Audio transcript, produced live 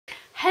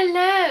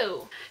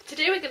Hello!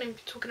 Today we're going to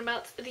be talking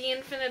about The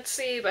Infinite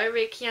Sea by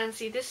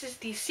Yancey. This is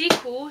the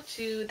sequel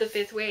to The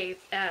Fifth Wave,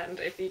 and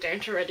if you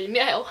don't already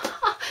know,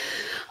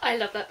 I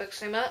love that book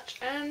so much,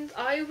 and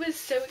I was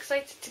so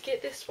excited to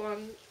get this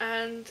one,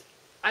 and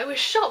I was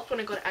shocked when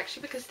I got it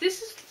actually, because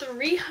this is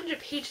 300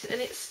 pages and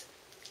it's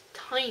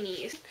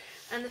tiny,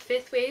 and The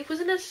Fifth Wave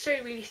wasn't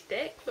necessarily really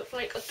thick, but for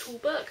like a tool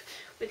book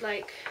with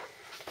like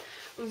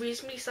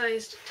reasonably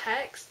sized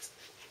text,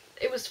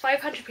 it was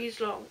 500 pages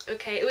long.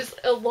 Okay, it was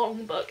a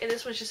long book and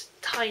this was just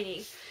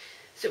tiny,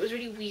 so it was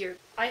really weird.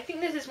 I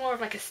think this is more of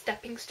like a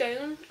stepping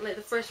stone, like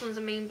the first one's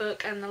a main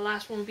book and the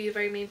last one will be a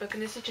very main book,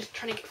 and this is just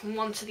trying to get from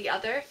one to the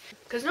other,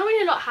 because not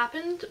really a lot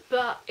happened,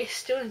 but it's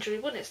still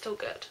enjoyable and it's still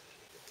good.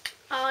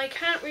 I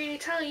can't really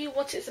tell you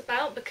what it's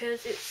about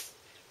because it's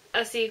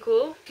a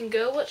sequel. You can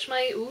go watch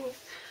my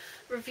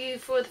review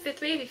for The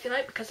Fifth Wave if you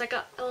like, because I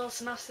got a little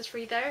synopsis for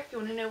you there if you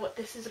want to know what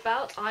this is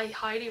about. I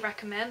highly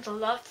recommend. I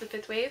loved The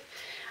Fifth Wave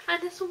and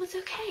this one was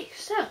okay.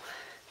 So,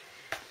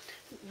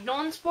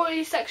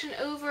 non-spoilery section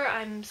over.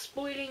 I'm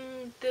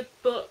spoiling the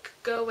book.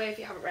 Go away if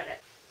you haven't read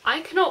it.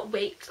 I cannot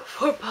wait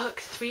for book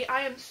 3.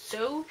 I am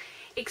so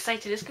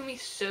excited. It's gonna be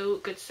so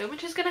good. So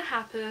much is gonna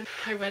happen.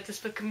 I read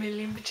this book a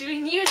million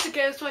bajillion years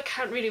ago, so I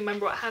can't really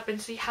remember what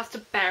happened, so you have to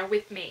bear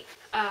with me.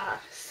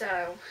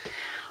 So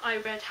I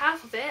read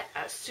half of it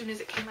as soon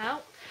as it came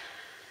out,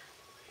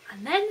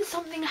 and then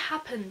something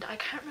happened. I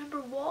can't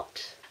remember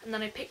what, and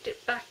then I picked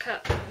it back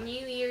up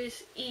New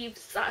Year's Eve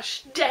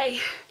 / day.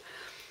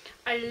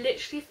 I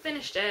literally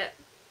finished it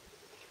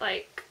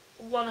like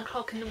 1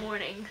 o'clock in the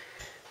morning,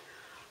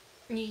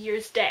 New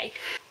Year's Day.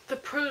 The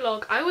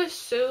prologue, I was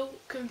so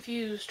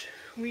confused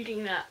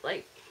reading that,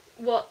 like,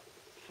 what?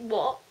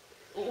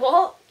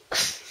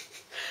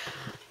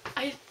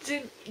 I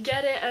didn't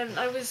get it, and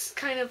I was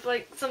kind of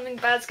like, something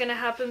bad's gonna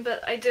happen,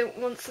 but I don't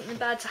want something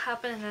bad to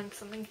happen, and then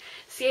something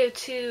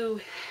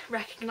CO2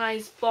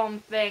 recognized bomb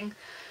thing,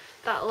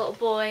 that little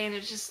boy, and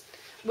it just,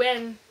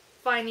 when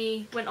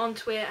finally went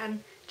onto it,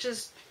 and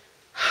just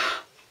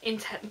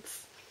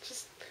intense.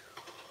 Just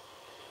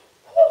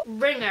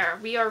Ringer.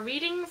 We are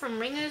reading from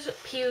Ringer's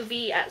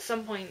POV at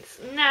some points.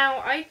 Now,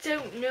 I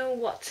don't know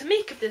what to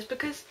make of this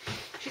because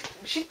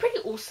she's pretty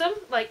awesome.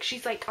 Like,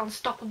 she's like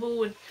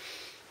unstoppable and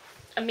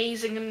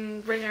amazing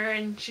in Ringer,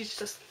 and she's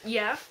just,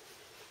 yeah.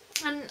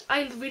 And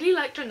I really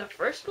liked her in the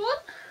first one,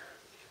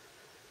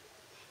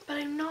 but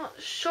I'm not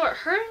sure.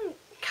 Her and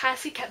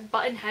Cassie kept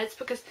butting heads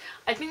because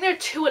I think they're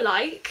too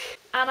alike,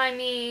 and I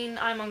mean,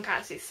 I'm on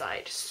Cassie's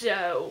side,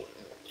 so.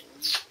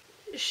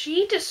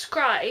 She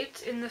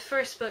described in the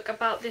first book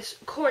about this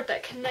cord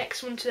that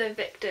connects one to the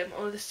victim,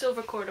 or the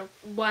silver cord, or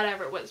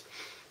whatever it was.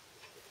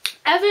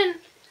 Evan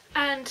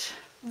and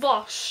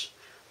Vosh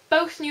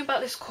both knew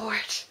about this cord.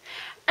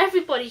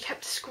 Everybody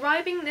kept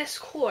describing this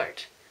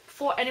cord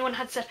before anyone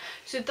had said,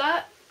 so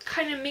that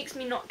kind of makes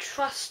me not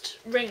trust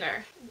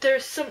Ringer.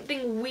 There's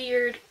something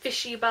weird,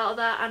 fishy about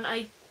that, and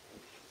I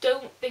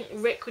don't think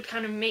Rick would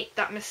kind of make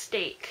that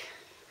mistake.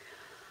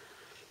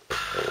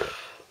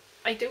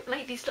 I don't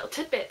like these little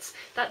tidbits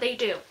that they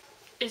do.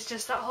 It's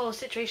just that whole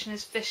situation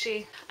is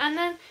fishy. And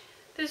then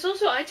there's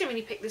also, I didn't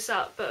really pick this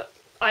up, but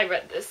I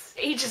read this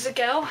ages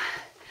ago.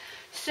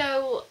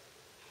 So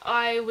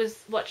I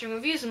was watching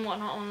reviews and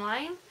whatnot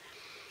online,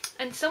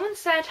 and someone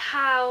said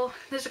how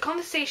there's a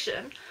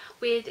conversation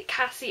with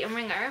Cassie and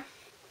Ringer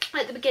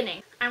at the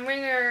beginning, and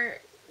Ringer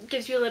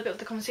gives you a little bit of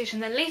the conversation.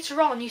 Then later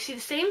on you see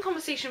the same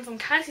conversation from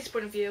Cassie's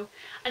point of view,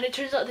 and it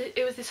turns out that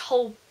it was this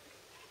whole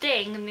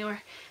thing, and they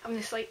were having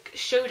this like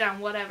showdown,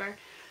 whatever.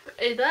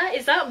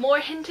 Is that more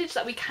hintage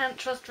that we can't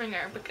trust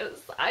Ringer? Because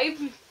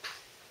I'm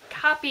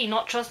happy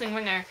not trusting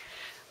Ringer.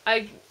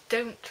 I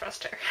don't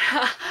trust her.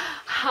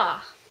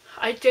 Ha.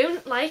 I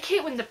don't like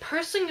it when the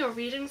person you're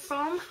reading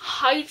from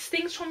hides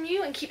things from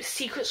you and keeps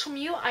secrets from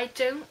you.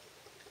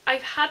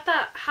 I've had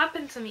that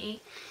happen to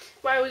me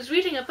where I was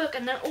reading a book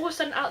and then all of a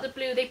sudden out of the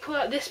blue they pull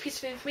out this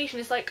piece of information.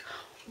 It's like,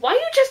 why are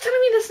you just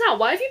telling me this now?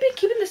 Why have you been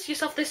keeping this to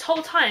yourself this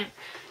whole time?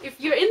 If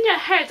you're in their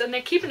head and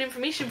they're keeping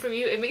information from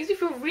you, it makes me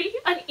feel really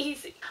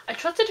uneasy. I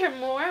trusted her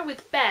more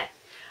with Ben.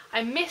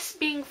 I miss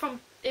being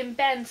in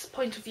Ben's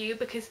point of view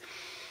because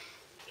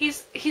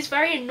he's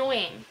very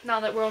annoying now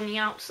that we're on the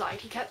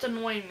outside. He kept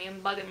annoying me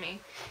and bugging me.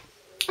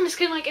 I'm just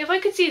kind of like, if I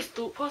could see his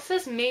thought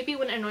process, maybe it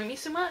wouldn't annoy me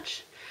so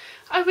much.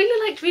 I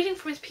really liked reading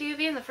from his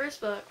POV in the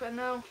first book, but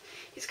now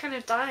he's kind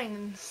of dying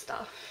and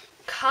stuff.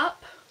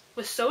 Cup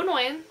was so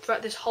annoying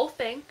throughout this whole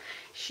thing.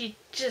 She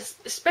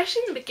just,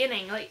 especially in the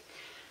beginning, like,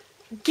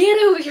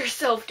 get over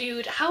yourself,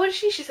 dude. How is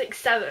she? She's like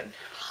 7.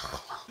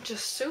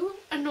 Just so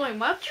annoying.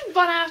 Why would you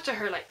run after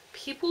her? Like,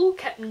 people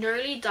kept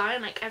nearly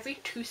dying like every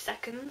 2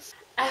 seconds.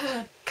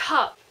 Evan,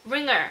 Cup,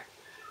 Ringer,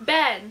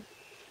 Ben,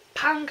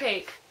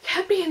 Pancake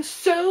kept being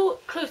so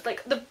close,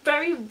 like the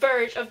very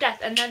verge of death,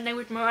 and then they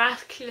would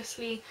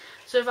miraculously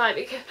survive.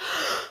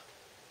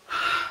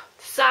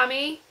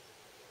 Sammy,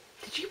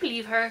 did you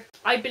believe her?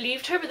 I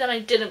believed her, but then I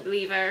didn't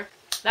believe her.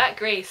 That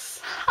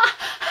Grace.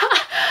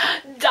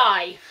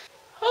 Die.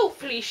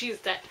 hopefully she's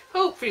dead.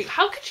 Hopefully.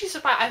 How could she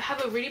survive? I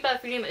have a really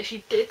bad feeling that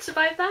she did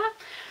survive that.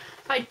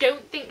 I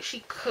don't think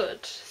she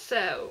could.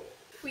 So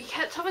we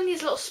kept having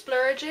these little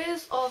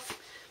splurges of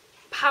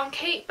pound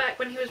cake back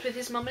when he was with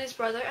his mum and his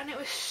brother, and it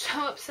was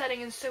so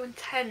upsetting and so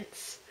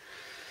intense.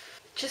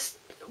 Just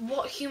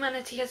what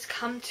humanity has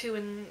come to,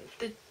 and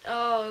the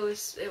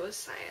it was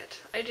sad.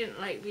 I didn't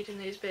like reading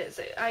those bits.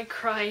 I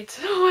cried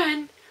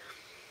when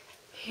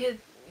he had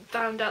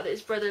found out that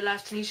his brother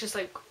left, and he's just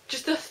like,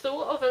 just the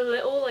thought of a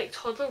little like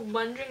toddler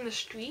wandering the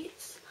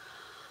streets.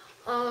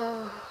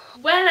 Oh,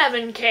 when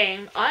Evan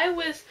came, I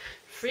was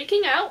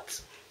freaking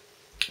out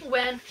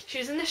when she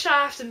was in the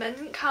shaft and Ben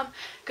didn't come,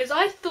 because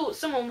I thought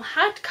someone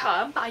had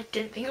come, but I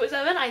didn't think it was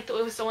Evan. I thought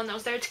it was someone that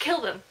was there to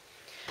kill them.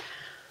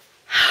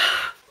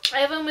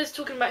 Evan was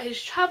talking about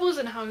his travels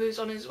and how he was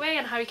on his way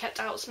and how he kept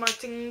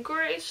outsmarting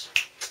Grace.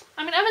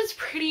 I mean, Evan's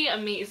pretty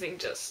amazing.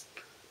 Just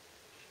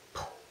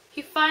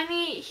he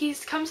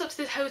comes up to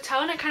this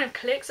hotel and it kind of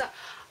clicks that,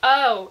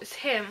 oh, it's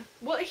him.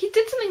 Well, he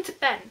did something to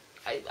Ben.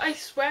 I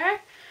swear.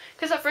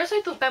 Because at first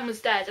I thought Ben was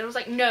dead, and I was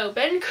like, no,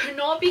 Ben could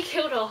not be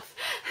killed off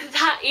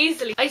that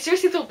easily. I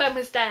seriously thought Ben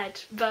was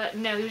dead, but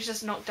no, he was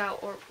just knocked out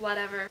or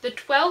whatever. The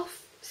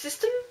 12th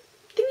system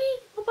thingy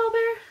about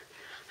Bear,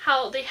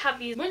 how they have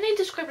these, weren't they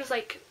described as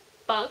like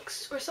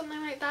bugs or something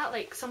like that?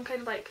 Like some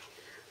kind of like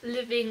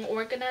living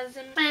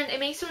organism, and it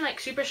makes them like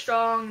super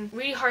strong,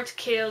 really hard to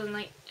kill, and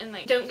like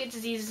don't get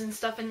diseases and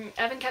stuff. And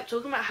Evan kept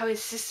talking about how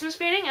his system's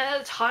failing, and at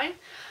the time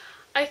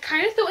I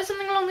kind of thought it was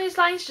something along those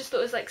lines, just thought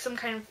it was like some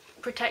kind of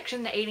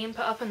protection the alien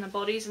put up in the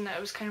bodies, and that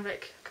it was kind of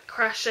like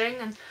crashing.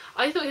 And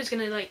I thought he was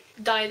gonna like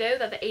die though,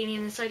 that the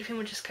alien inside of him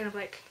would just kind of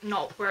like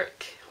not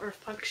work or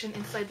function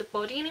inside the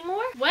body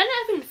anymore. When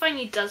Evan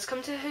finally does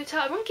come to the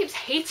hotel, everyone keeps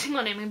hating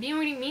on him and being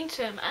really mean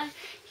to him, and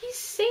he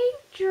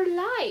saved your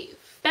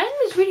life. Ben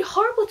was really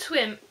horrible to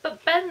him,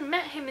 but Ben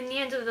met him in the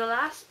end of the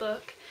last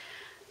book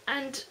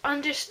and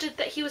understood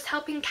that he was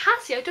helping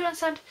Cassie. I don't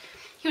understand.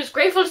 He was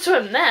grateful to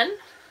him then.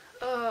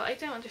 I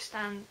don't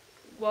understand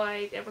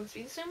why everyone's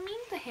being so mean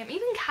to him.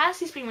 Even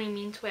Cassie's been really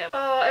mean to him.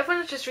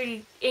 Everyone's just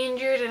really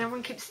injured and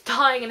everyone keeps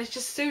dying, and it's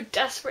just so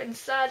desperate and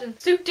sad and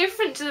so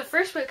different to the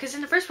first book, because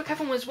in the first book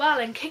everyone was well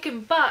and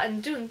kicking butt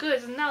and doing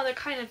good, and now they're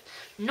kind of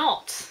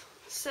not.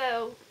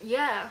 So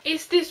yeah,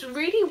 it's this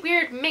really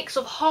weird mix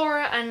of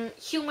horror and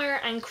humor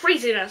and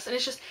craziness, and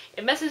it's just,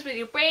 it messes with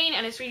your brain,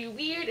 and it's really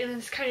weird, and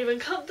it's kind of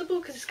uncomfortable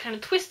because it's kind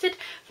of twisted,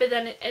 but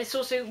then it's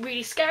also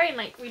really scary, and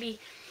like really,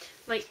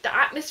 like the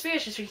atmosphere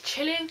is just really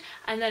chilling,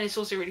 and then it's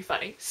also really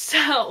funny.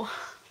 So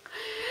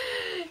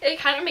it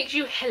kind of makes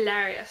you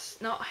hilarious,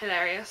 not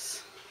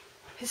hilarious,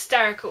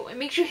 hysterical. It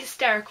makes you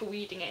hysterical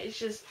reading it. It's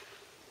just,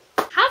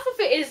 half of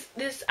it is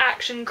this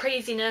action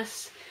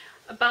craziness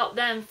about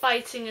them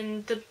fighting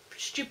and the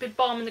stupid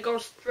bomb in the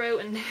girl's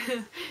throat, and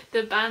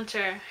the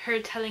banter, her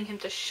telling him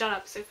to shut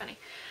up, so funny,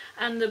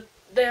 and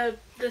the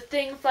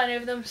thing flying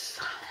over them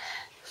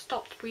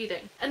stopped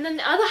breathing. And then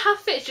the other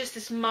half of it is just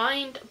this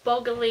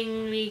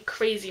mind-bogglingly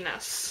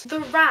craziness. The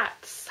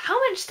rats, how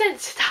much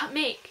sense did that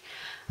make?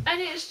 And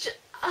it's just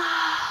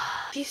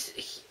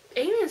these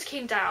aliens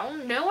came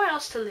down, nowhere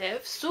else to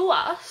live, saw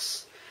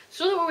us,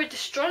 saw that we were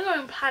destroying our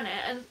own planet,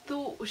 and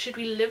thought, should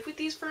we live with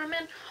these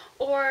vermin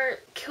or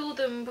kill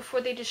them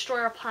before they destroy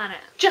our planet?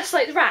 Just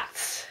like the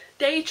rats.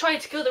 They tried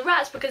to kill the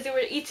rats because they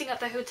were eating at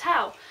the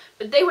hotel,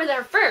 but they were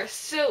there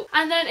first. So,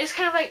 and then it's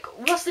kind of like,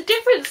 what's the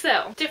difference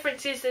though?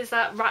 Difference is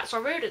that rats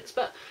are rodents,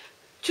 but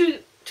to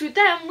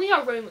them we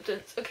are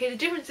rodents. Okay, the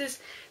difference is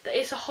that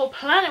it's a whole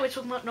planet we're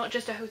talking about, not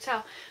just a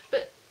hotel.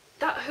 But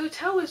that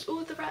hotel was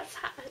all the rats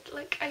had.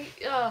 Like,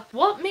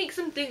 what makes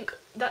them think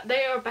that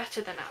they are better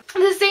than us?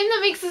 The same that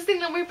makes us think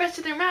that we're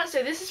better than rats.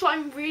 So this is what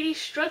I'm really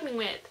struggling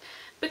with,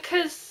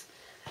 because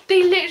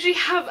they literally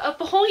have a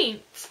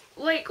point.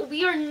 Like,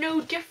 we are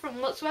no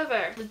different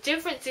whatsoever. The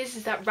difference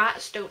is that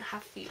rats don't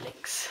have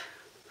feelings.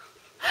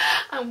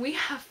 And we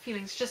have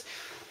feelings. Just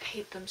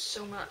hate them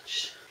so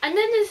much. And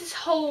then there's this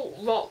whole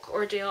rock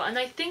ordeal, and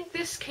I think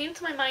this came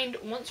to my mind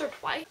once or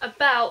twice,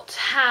 about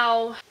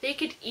how they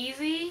could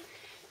easily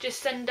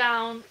just send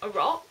down a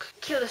rock,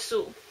 kill us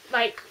all,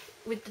 like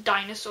with the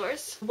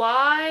dinosaurs.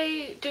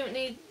 Why don't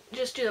they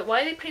just do that?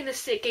 Why are they playing this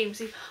sick game?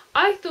 See,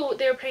 I thought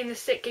they were playing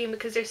this sick game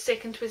because they're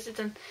sick and twisted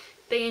and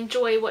they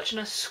enjoy watching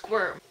us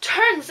squirm.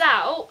 Turns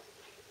out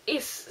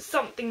it's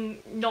something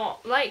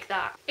not like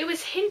that. It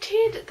was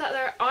hinted that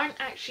there aren't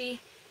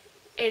actually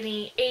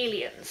any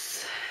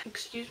aliens.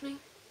 Excuse me?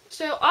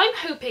 So I'm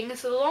hoping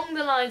it's along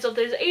the lines of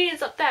there's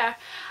aliens up there,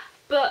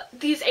 but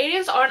these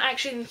aliens aren't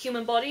actually in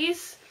human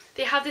bodies.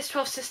 They have this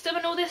 12 system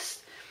and all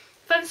this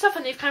fun stuff,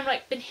 and they've kind of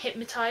like been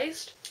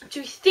hypnotized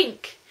to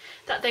think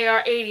that they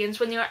are aliens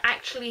when they are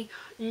actually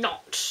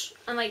not,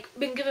 and like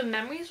been given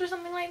memories or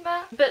something like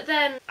that. But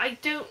then I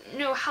don't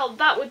know how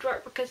that would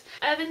work, because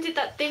Evan did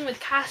that thing with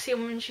Cassie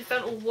when she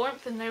felt all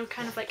warmth and they were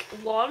kind of like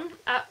one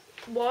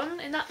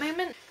in that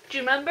moment. Do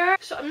you remember?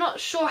 So I'm not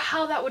sure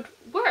how that would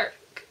work.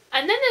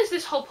 And then there's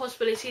this whole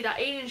possibility that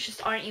aliens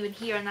just aren't even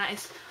here, and that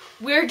is,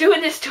 we're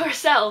doing this to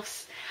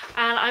ourselves.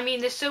 And I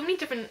mean, there's so many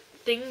different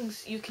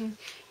things you can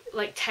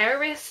like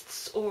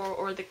terrorists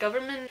or the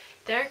government.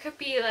 There could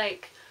be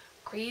like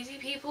crazy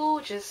people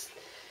just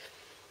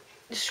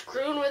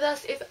screwing with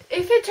us. If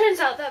it turns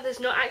out that there's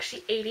not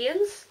actually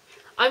aliens,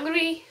 I'm gonna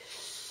be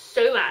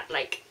so mad.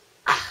 Like,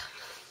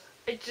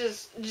 I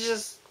just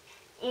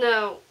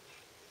no.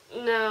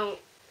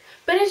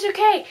 But it's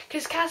okay,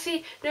 because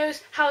Cassie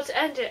knows how to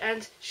end it,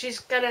 and she's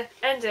gonna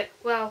end it.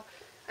 Well,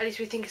 at least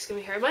we think it's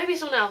gonna be her. It might be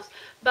someone else,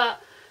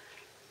 but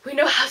we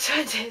know how to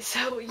end it,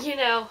 so, you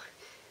know,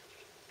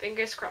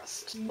 fingers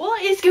crossed.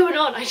 What is going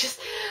on? I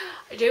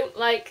don't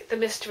like the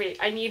mystery.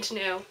 I need to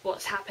know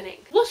what's happening.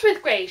 What's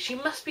with Grace? She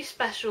must be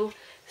special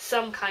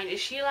some kind.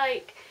 Is she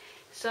like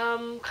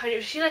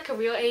is she like a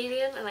real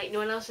alien and like no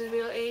one else is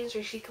real aliens? Or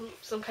is she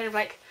some kind of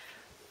like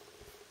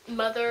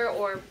mother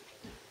or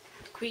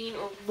queen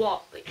or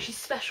what? Like, she's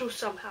special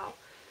somehow.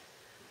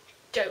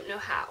 Don't know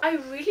how. I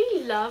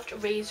really loved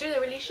Razor.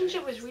 The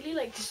relationship was really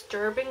like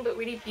disturbing but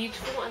really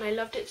beautiful, and I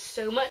loved it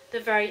so much. The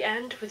very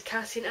end with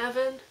Cassie and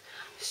Evan.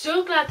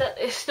 So glad that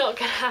it's not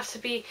gonna have to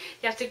be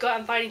you have to go out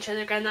and find each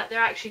other again, that they're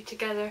actually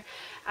together.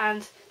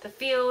 And the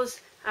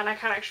feels, and I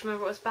can't actually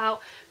remember what it's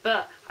about,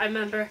 but I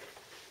remember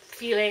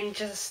feeling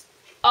just,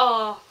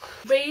 oh.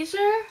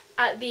 Razor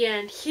at the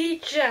end, he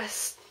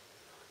just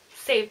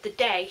saved the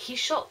day. He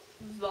shot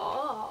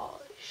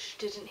Vosh,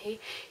 didn't he?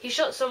 He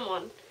shot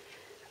someone,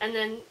 and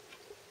then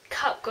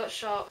Cup got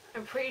shot.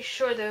 I'm pretty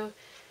sure though,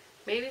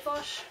 maybe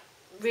Vosh?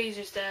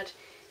 Razor's dead,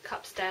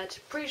 Cup's dead.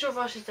 Pretty sure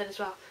Vosh is dead as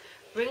well.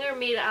 Ringer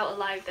made it out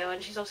alive though,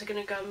 and she's also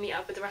gonna go and meet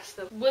up with the rest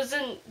of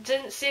them.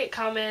 Didn't see it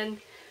coming.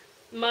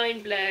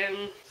 Mind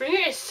blown.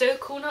 Ringer is so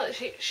cool now that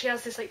she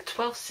has this like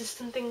 12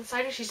 system thing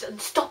inside her. She's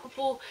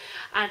unstoppable,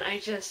 and I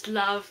just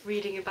love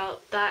reading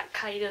about that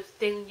kind of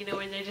thing, you know,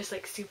 when they're just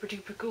like super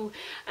duper cool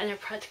and they're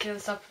practically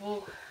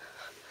unstoppable.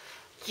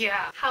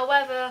 Yeah.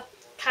 However,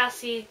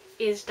 Cassie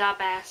is the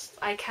best.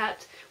 I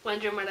kept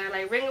wondering whether I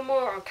like Ringer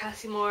more or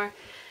Cassie more,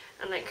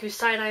 and like whose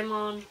side I'm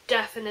on.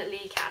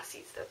 Definitely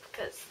Cassie's though,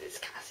 because it's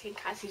Cassie, and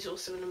Cassie's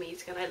awesome and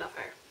amazing, and I love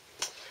her.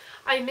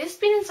 I miss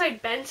being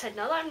inside Ben's head.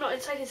 Now that I'm not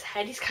inside his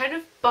head, he's kind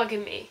of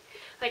bugging me.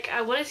 Like,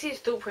 I want to see his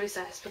thought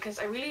process, because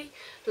I really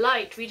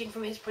liked reading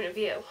from his point of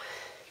view.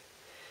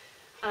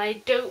 And I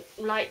don't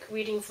like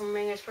reading from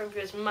Ringer's point of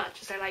view as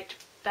much as I liked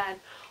Ben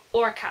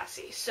or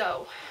Cassie.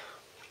 So,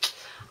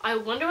 I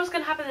wonder what's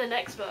going to happen in the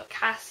next book.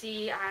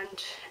 Cassie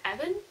and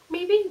Evan,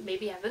 maybe?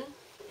 Maybe Evan.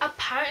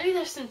 Apparently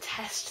there's some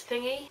test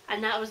thingy,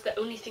 and that was the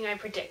only thing I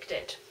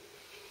predicted.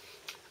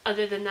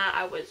 Other than that,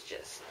 I was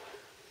just...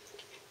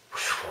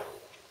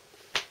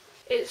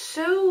 It's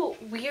so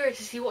weird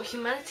to see what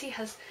humanity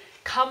has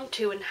come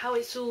to and how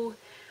it's all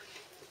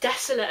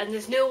desolate and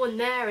there's no one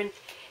there, and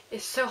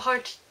it's so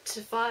hard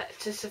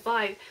to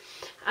survive.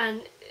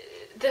 And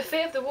the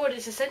fate of the world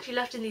is essentially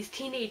left in these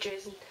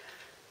teenagers, and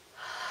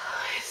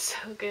it's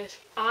so good.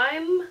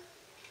 I'm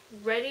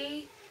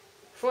ready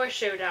for a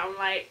showdown.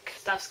 Like,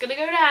 stuff's gonna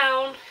go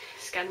down.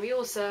 It's gonna be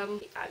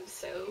awesome. I'm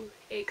so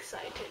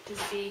excited to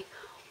see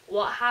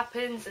what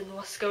happens and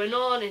what's going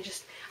on, and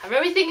just have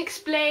everything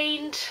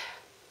explained.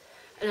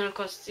 And then of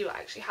course see what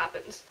actually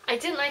happens. I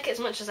didn't like it as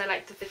much as I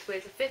liked the fifth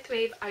wave. The fifth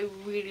wave I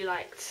really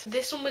liked.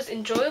 This one was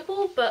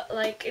enjoyable, but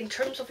like in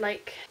terms of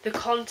like the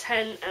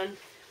content, and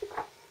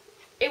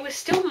it was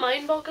still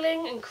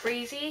mind-boggling and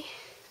crazy,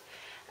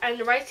 and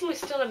the writing was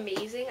still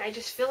amazing. I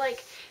just feel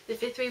like the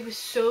fifth wave was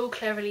so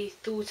cleverly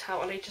thought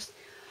out, and I just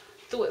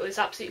thought it was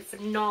absolutely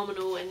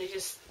phenomenal, and it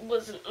just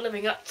wasn't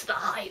living up to the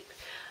hype.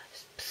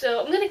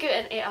 So I'm gonna give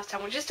it an 8 out of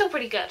 10, which is still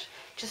pretty good,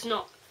 just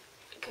not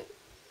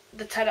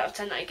the 10 out of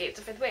 10 that I gave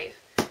the fifth wave.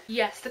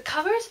 Yes, the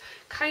covers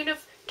kind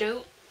of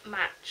don't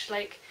match.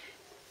 Like,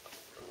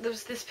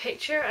 there's this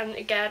picture, and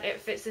again it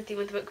fits the theme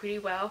of the book really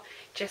well,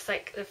 just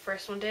like the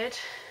first one did,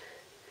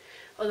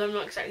 although I'm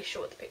not exactly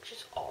sure what the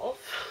picture's of.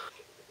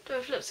 Do I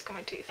have lipstick on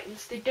my two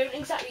things? They don't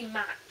exactly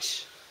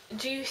match.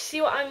 Do you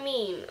see what I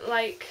mean?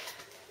 Like,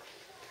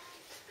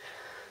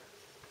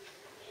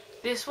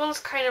 this one's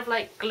kind of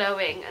like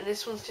glowing, and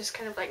this one's just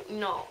kind of like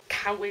not.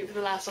 Can't wait for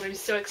the last one. I'm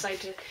so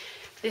excited.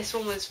 This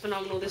one was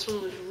phenomenal. This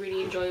one was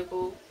really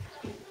enjoyable.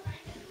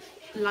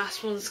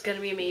 Last one's gonna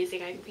be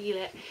amazing. I can feel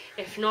it.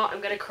 If not, I'm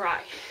gonna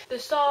cry. The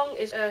song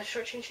is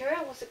Short Change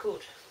Hero. What's it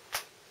called?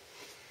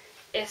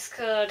 It's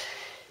called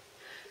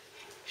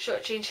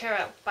Short Change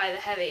Hero by The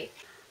Heavy.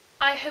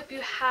 I hope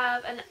you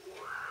have an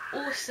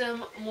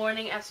awesome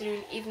morning,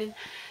 afternoon, evening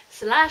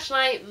 /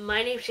 night.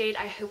 My name's Jade.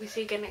 I hope we see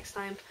you again next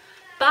time.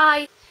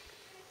 Bye.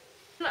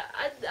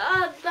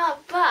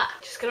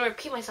 Just gonna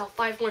repeat myself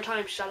 5 more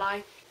times, shall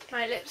I?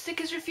 My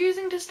lipstick is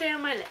refusing to stay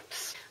on my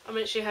lips. I'm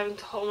literally having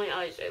to hold my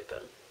eyes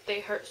open. They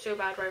hurt so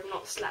bad where I've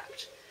not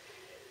slept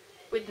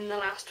within the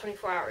last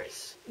 24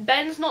 hours.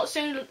 Ben's not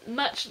so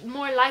much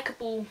more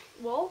likeable.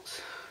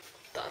 What?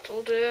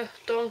 That'll do,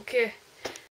 donkey.